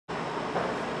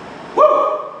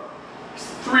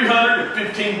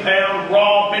315-pound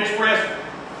raw bench press,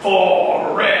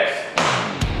 4 reps.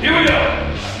 Here we go.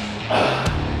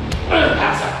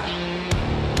 Outside.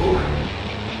 Ooh.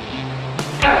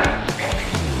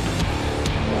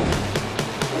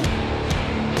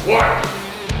 1,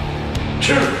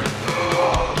 2.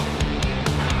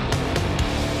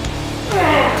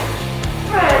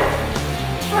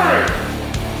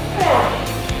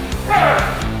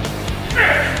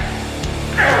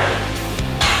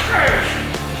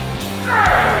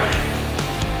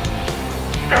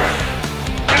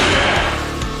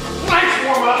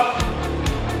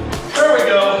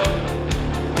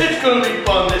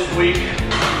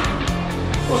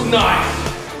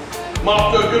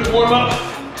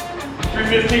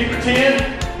 315 for 10,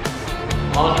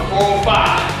 on to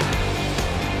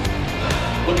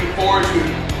 405. Looking forward to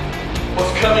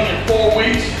what's coming in 4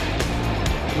 weeks.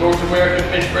 North American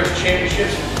Bench Press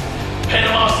Championships,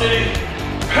 Panama City,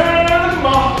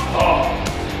 Panama. Oh,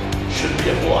 should be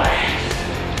a blast.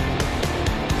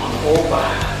 On the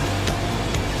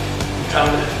 405.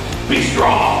 Time to be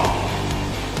strong.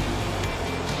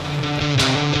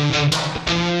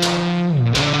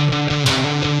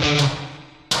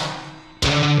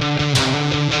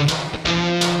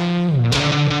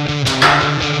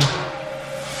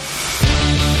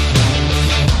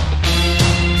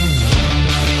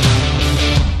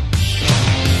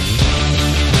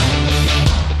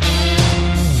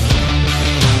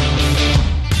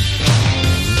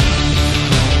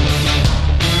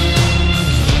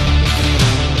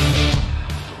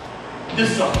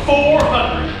 This is a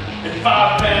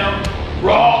 405-pound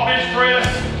raw bench press.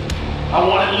 I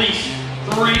want at least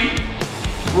 3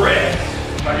 reps.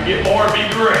 If I can get more, it'd be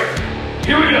great.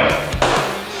 Here we go.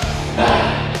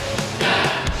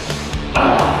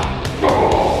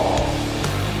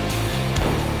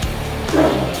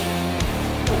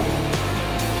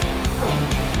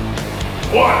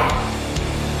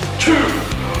 1, 2.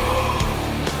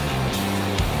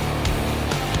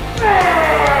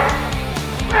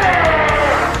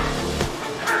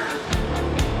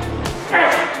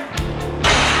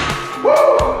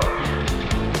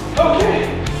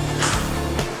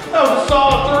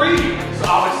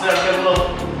 Obviously, I've got a little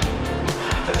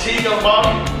fatigue on the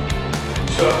body,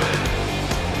 so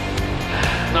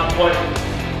not quite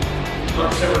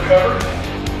 100% recovered.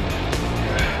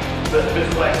 But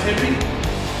physical activity,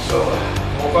 so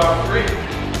 4, 5, 3,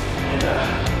 and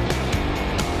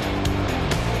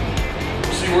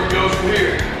we'll see where it goes from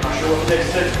here. Not sure what the next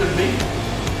set's going to be,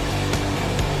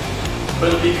 but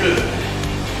it'll be good.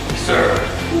 Yes, sir.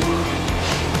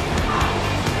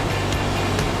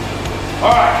 All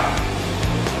right.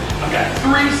 I've got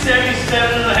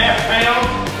 377.5 pounds,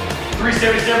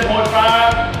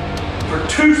 377.5 for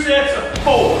 2 sets of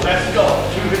 4. That's the goal.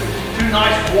 Two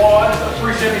nice quads of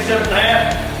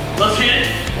 377.5. Let's hit it.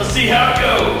 Let's see how it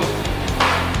goes.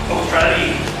 Let's try to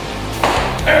eat.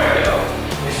 There we go.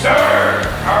 Yes, sir.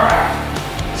 All right.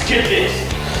 Let's get this.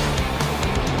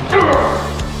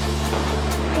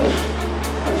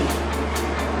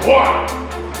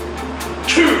 1,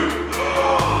 2.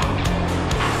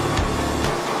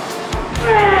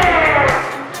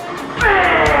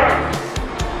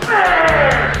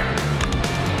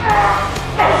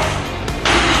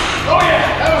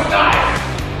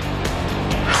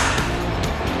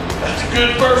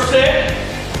 Good first set.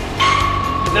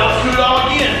 Now let's do it all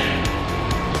again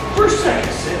for a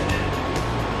second set.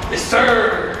 Yes,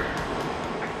 sir.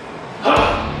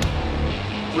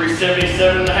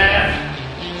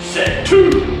 377.5. Set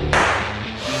 2.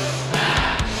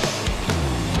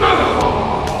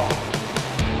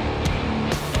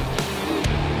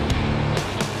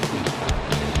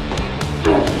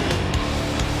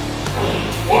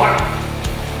 1,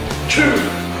 2.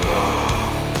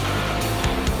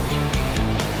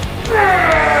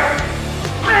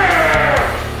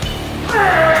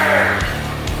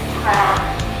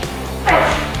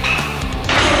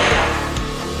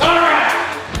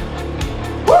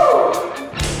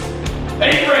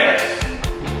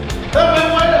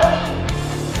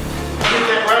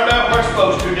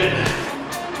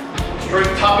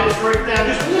 Top it straight down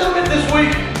just a little bit this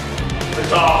week.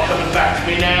 It's all coming back to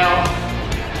me now.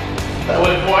 That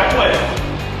went quite well.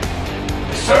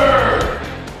 Yes, sir.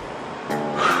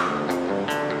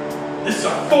 This is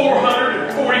a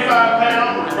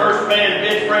 445-pound reverse band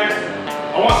bench press.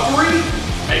 I want 3,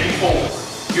 maybe 4.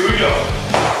 Here we go.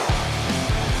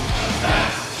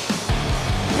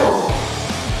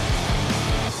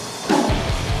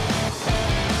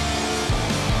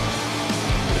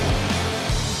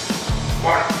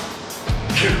 1,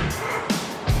 2.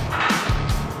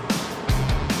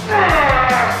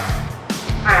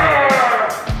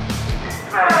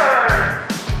 3.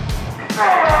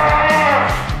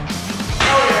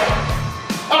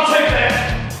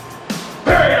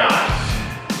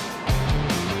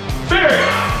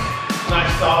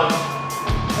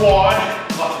 quad,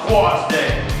 lots of quads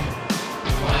today.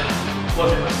 What's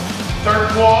it? Third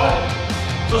quad.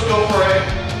 So let's go for a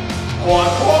quad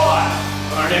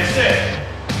on our next set.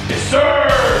 Yes, sir.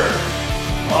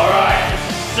 All right,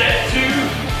 set 2,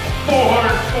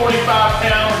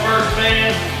 445-pound reverse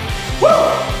band. Woo!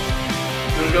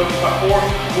 Gonna go for my fourth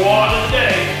quad of the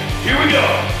day. Here we go.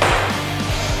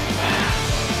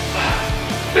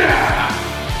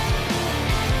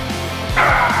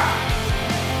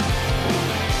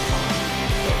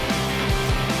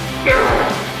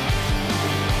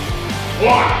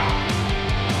 One,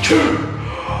 two.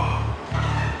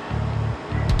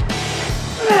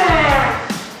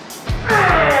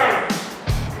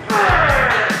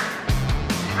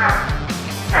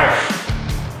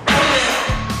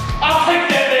 I'll take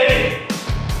that, baby.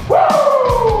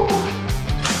 Woo!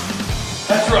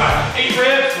 That's right. 8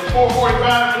 reps for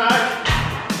 445 tonight.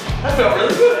 That felt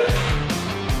really good.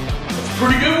 That's a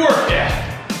pretty good workout.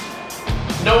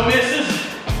 No misses.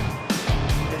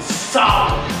 It's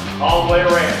solid all the way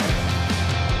around.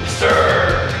 Yes,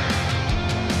 sir.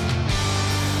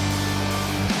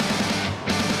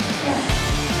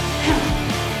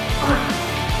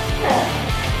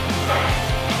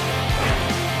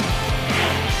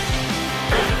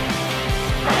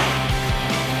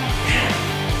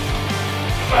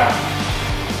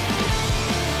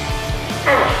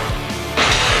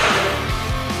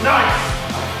 Nice.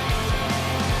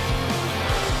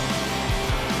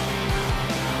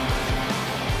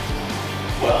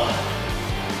 Well,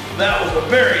 that was a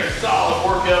very solid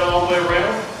workout all the way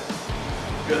around.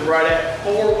 Good, right at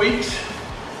 4 weeks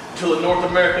till the North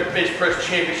American Bench Press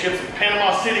Championships in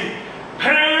Panama City,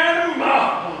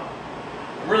 Panama.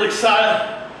 I'm really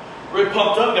excited, really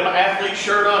pumped up. Got my athlete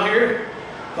shirt on here.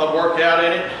 Thought I'd work out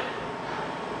in it,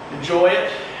 enjoy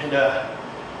it, and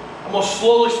I'm gonna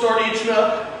slowly start inching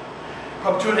up.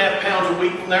 Probably 2.5 pounds a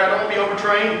week from there. I don't want to be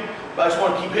overtrained, but I just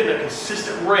want to keep hitting a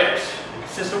consistent reps, a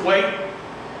consistent weight.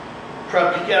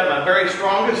 Try to peak out at my very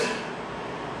strongest.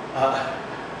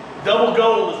 Double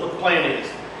gold is what the plan is.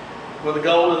 With the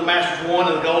gold in the Masters 1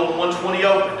 and the gold in the 120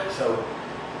 Open. So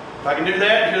if I can do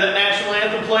that, hear that national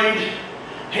anthem played,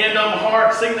 hand on my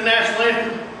heart, sing the national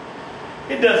anthem,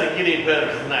 it doesn't get any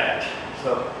better than that.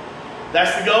 So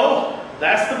that's the goal.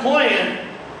 That's the plan.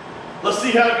 Let's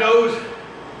see how it goes.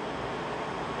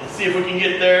 And see if we can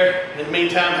get there. In the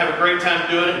meantime, have a great time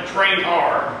doing it and train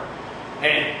hard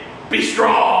and be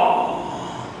strong.